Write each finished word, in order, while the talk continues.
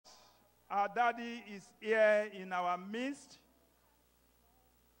Our daddy is here in our midst.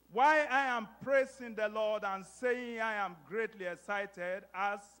 Why I am praising the Lord and saying I am greatly excited,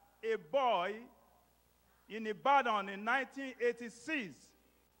 as a boy in Ibadan in 1986,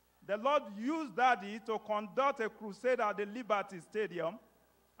 the Lord used Daddy to conduct a crusade at the Liberty Stadium,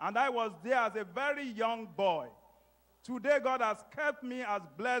 and I was there as a very young boy. Today, God has kept me, has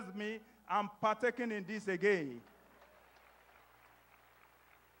blessed me. I'm partaking in this again.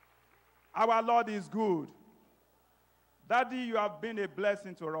 Our Lord is good. Daddy, you have been a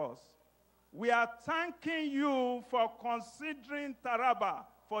blessing to us. We are thanking you for considering Taraba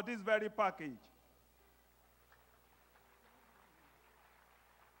for this very package.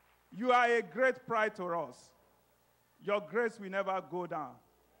 You are a great pride to us. Your grace will never go down.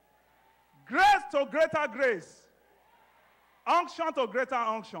 Grace to greater grace. Unction to greater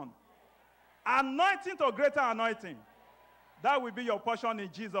unction. Anointing to greater anointing. That will be your portion in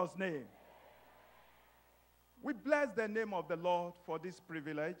Jesus' name. We bless the name of the Lord for this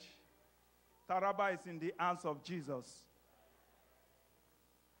privilege. Taraba is in the hands of Jesus.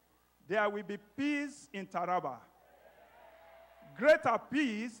 There will be peace in Taraba. Greater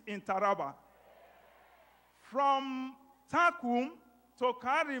peace in Taraba. From Takum to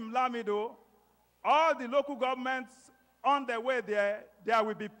Karim Lamido, all the local governments on the way there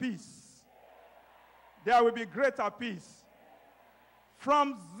will be peace. There will be greater peace.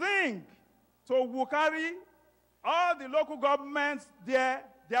 From Zing to Wukari, all the local governments there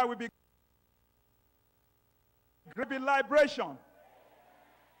will be liberation.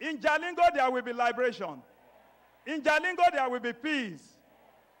 In Jalingo, there will be liberation. In Jalingo, there will be peace.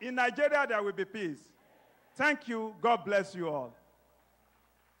 In Nigeria, there will be peace. Thank you. God bless you all.